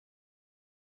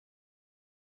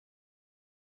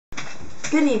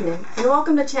Good evening, and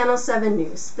welcome to Channel 7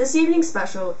 News. This evening's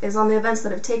special is on the events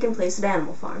that have taken place at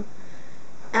Animal Farm.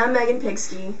 I'm Megan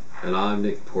Pigsky. And I'm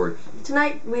Nick Porky.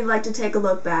 Tonight, we'd like to take a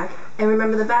look back and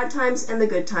remember the bad times and the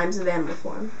good times of Animal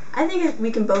Farm. I think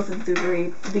we can both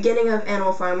agree the beginning of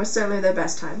Animal Farm was certainly their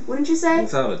best time, wouldn't you say?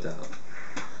 Without a doubt.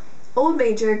 Old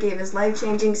Major gave his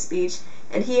life-changing speech,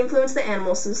 and he influenced the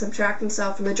animals to subtract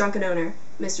himself from the drunken owner,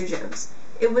 Mr. Jones.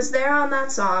 It was there on that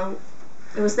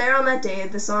day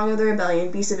the Song of the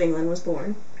Rebellion, Beasts of England, was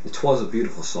born. It was a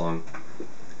beautiful song.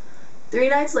 3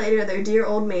 nights later, their dear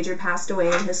old Major passed away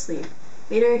in his sleep.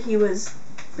 Later, he was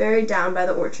buried down by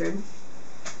the orchard.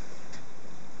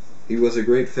 He was a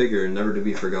great figure and never to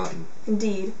be forgotten.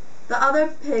 Indeed. The other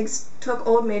pigs took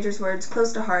old Major's words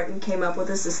close to heart and came up with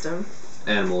a system.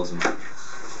 Animalism.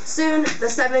 Soon, the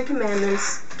 7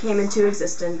 commandments came into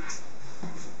existence.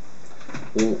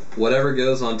 Well, whatever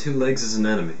goes on 2 legs is an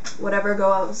enemy. Whatever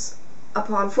goes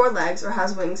upon 4 legs or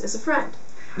has wings is a friend.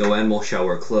 No animal shall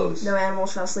wear clothes. No animal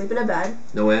shall sleep in a bed.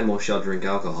 No animal shall drink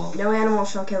alcohol. No animal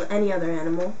shall kill any other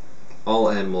animal. All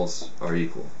animals are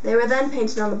equal. They were then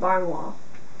painted on the barn wall.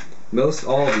 Most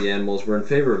all of the animals were in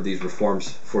favor of these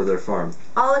reforms for their farm.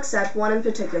 All except one in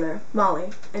particular, Molly.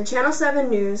 And Channel 7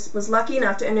 News was lucky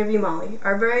enough to interview Molly.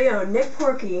 Our very own Nick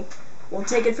Porky will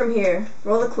take it from here.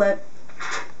 Roll the clip.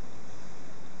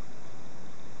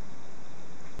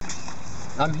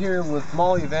 I'm here with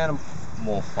Molly of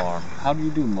Animal Farm. How do you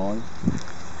do, Molly?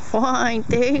 Fine,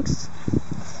 thanks.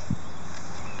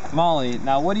 Molly,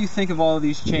 now what do you think of all of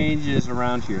these changes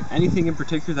around here? Anything in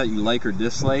particular that you like or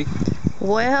dislike?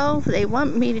 Well, they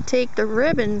want me to take the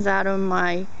ribbons out of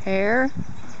my hair.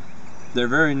 They're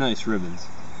very nice ribbons.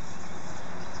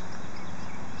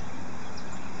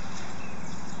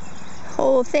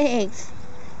 Oh, thanks.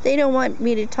 They don't want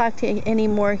me to talk to any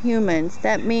more humans.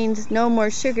 That means no more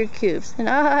sugar cubes. And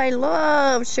I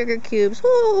love sugar cubes.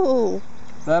 Woo!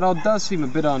 That all does seem a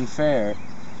bit unfair.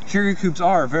 Sugar cubes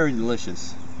are very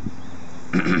delicious.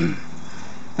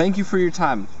 Thank you for your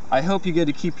time. I hope you get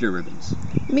to keep your ribbons.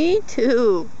 Me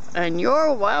too. And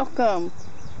you're welcome.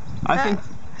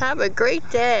 Have a great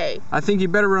day. I think you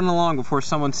better run along before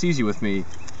someone sees you with me.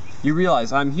 You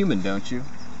realize I'm human, don't you?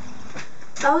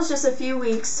 That was just a few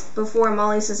weeks before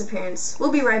Molly's disappearance.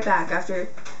 We'll be right back after a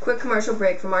quick commercial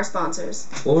break from our sponsors.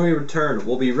 When we return,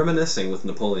 we'll be reminiscing with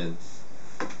Napoleon.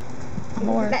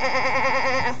 More.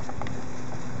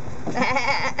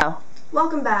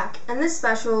 Welcome back. In this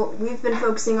special, we've been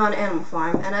focusing on Animal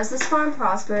Farm, and as this farm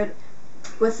prospered,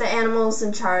 with the animals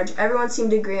in charge, everyone seemed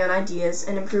to agree on ideas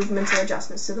and improvements or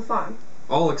adjustments to the farm.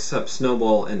 All except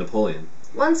Snowball and Napoleon.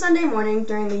 One Sunday morning,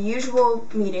 during the usual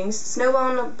meetings,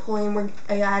 Snowball and Napoleon were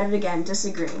at it again,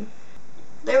 disagreeing.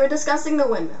 They were discussing the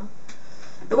windmill.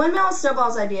 The windmill was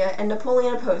Snowball's idea, and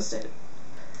Napoleon opposed it.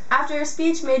 After a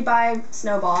speech made by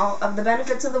Snowball of the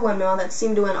benefits of the windmill that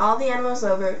seemed to win all the animals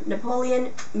over,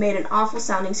 Napoleon made an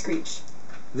awful-sounding screech.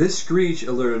 This screech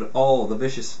alerted all the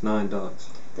vicious 9 dogs.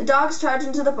 The dogs charged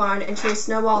into the barn and chased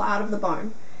Snowball out of the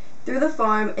barn, through the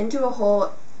farm, into a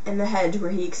hole in the hedge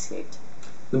where he escaped.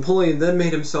 Napoleon then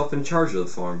made himself in charge of the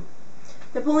farm.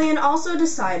 Napoleon also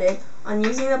decided on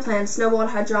using the plan Snowball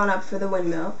had drawn up for the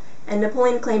windmill, and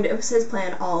Napoleon claimed it was his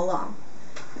plan all along.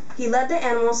 He led the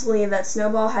animals to believe that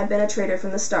Snowball had been a traitor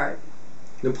from the start.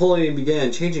 Napoleon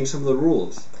began changing some of the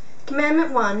rules.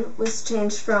 Commandment 1 was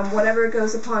changed from whatever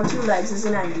goes upon 2 legs is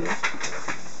an enemy.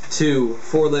 2,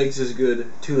 4 legs is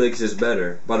good, 2 legs is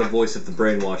better, by the voice of the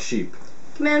brainwashed sheep.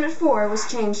 Commandment 4 was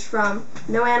changed from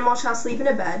no animal shall sleep in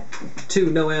a bed.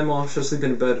 2, no animal shall sleep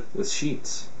in a bed with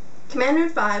sheets.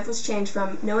 Commandment 5 was changed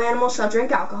from no animal shall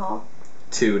drink alcohol.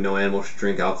 2, no animal shall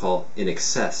drink alcohol in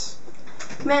excess.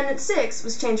 Commandment 6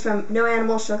 was changed from no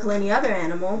animal shall kill any other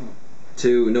animal.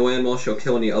 2, no animal shall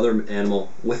kill any other animal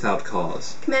without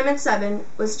cause. Commandment 7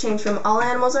 was changed from all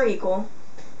animals are equal.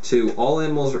 2, all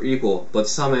animals are equal, but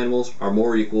some animals are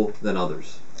more equal than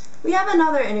others. We have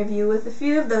another interview with a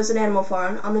few of those at Animal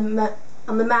Farm on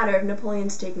the matter of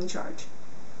Napoleon's taking charge.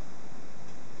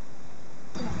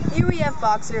 Here we have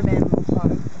Boxer of Animal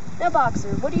Farm. Now Boxer,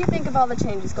 what do you think of all the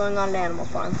changes going on at Animal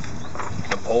Farm?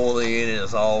 Napoleon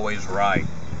is always right.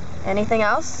 Anything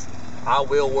else? I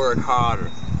will work harder.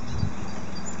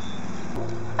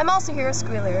 I'm also here with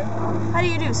Squealer. How do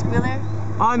you do, Squealer?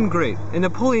 I'm great, and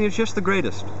Napoleon is just the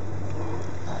greatest.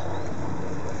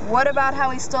 What about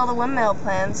how he stole the windmill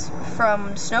plans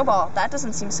from Snowball? That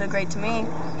doesn't seem so great to me.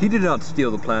 He did not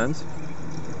steal the plans.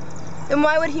 Then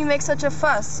why would he make such a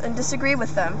fuss and disagree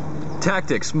with them?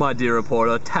 Tactics, my dear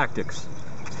reporter, tactics.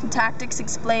 Tactics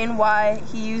explain why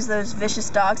he used those vicious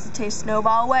dogs to chase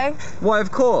Snowball away? Why,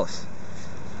 of course.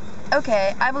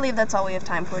 Okay, I believe that's all we have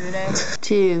time for today.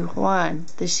 2, 1,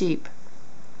 the sheep.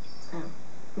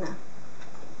 No.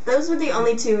 Those were the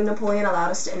only two Napoleon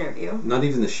allowed us to interview. Not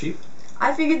even the sheep?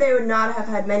 I figured they would not have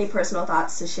had many personal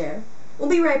thoughts to share. We'll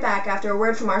be right back after a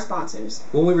word from our sponsors.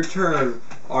 When we return,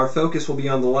 our focus will be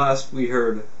on the last we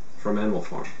heard from Animal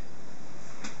Farm.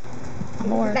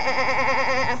 More.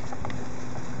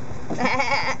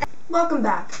 Welcome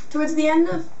back. Towards the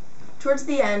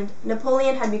end,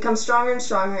 Napoleon had become stronger and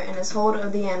stronger in his hold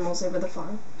of the animals over the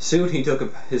farm. Soon he took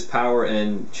up his power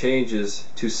and changes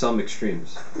to some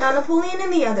extremes. Now Napoleon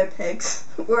and the other pigs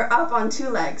were up on 2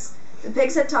 legs. The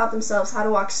pigs had taught themselves how to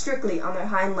walk strictly on their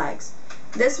hind legs.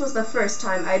 This was the first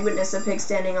time I'd witnessed a pig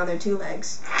standing on their 2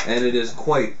 legs. And it is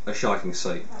quite a shocking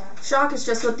sight. Shock is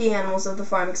just what the animals of the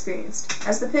farm experienced.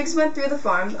 As the pigs went through the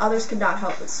farm, others could not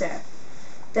help but stare.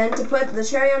 Then, to put the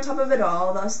cherry on top of it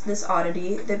all, thus this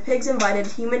oddity, the pigs invited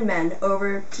human men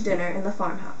over to dinner in the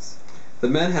farmhouse. The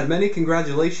men had many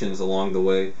congratulations along the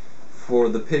way for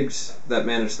the pigs that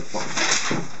managed the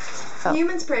farm.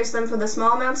 Humans praised them for the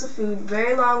small amounts of food,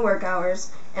 very long work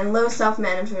hours, and low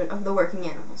self-management of the working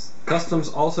animals. Customs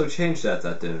also changed at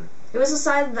that dinner. It was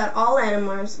decided that all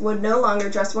animals would no longer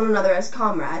address one another as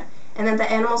comrade, and that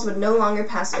the animals would no longer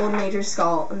pass Old Major's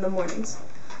skull in the mornings.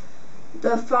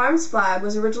 The farm's flag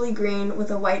was originally green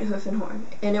with a white hoof and horn,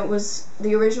 and it was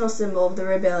the original symbol of the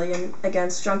rebellion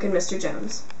against drunken Mr.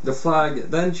 Jones. The flag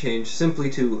then changed simply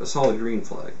to a solid green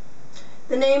flag.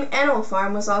 The name Animal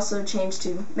Farm was also changed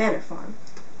to Manor Farm.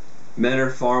 Manor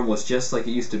Farm was just like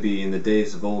it used to be in the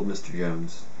days of old Mr.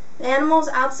 Jones. The animals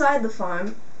outside the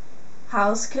farm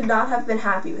house could not have been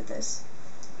happy with this.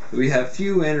 We have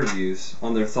few interviews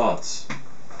on their thoughts.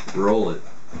 Roll it.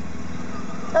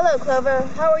 Hello, Clover.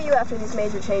 How are you after these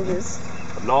major changes?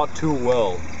 Not too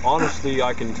well. Honestly,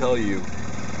 I can tell you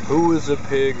who is a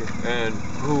pig and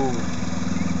who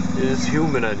is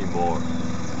human anymore.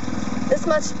 This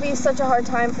must be such a hard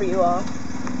time for you all.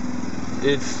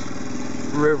 It's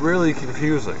really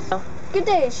confusing. Good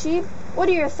day, sheep. What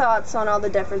are your thoughts on all the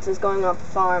differences going on at the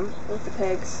farm with the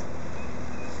pigs?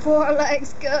 4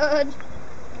 legs good,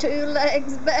 2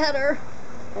 legs better.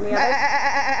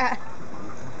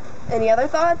 Any other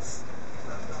thoughts?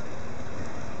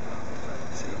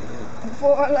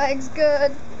 4 legs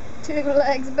good, 2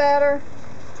 legs better.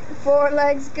 4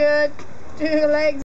 legs good, 2 legs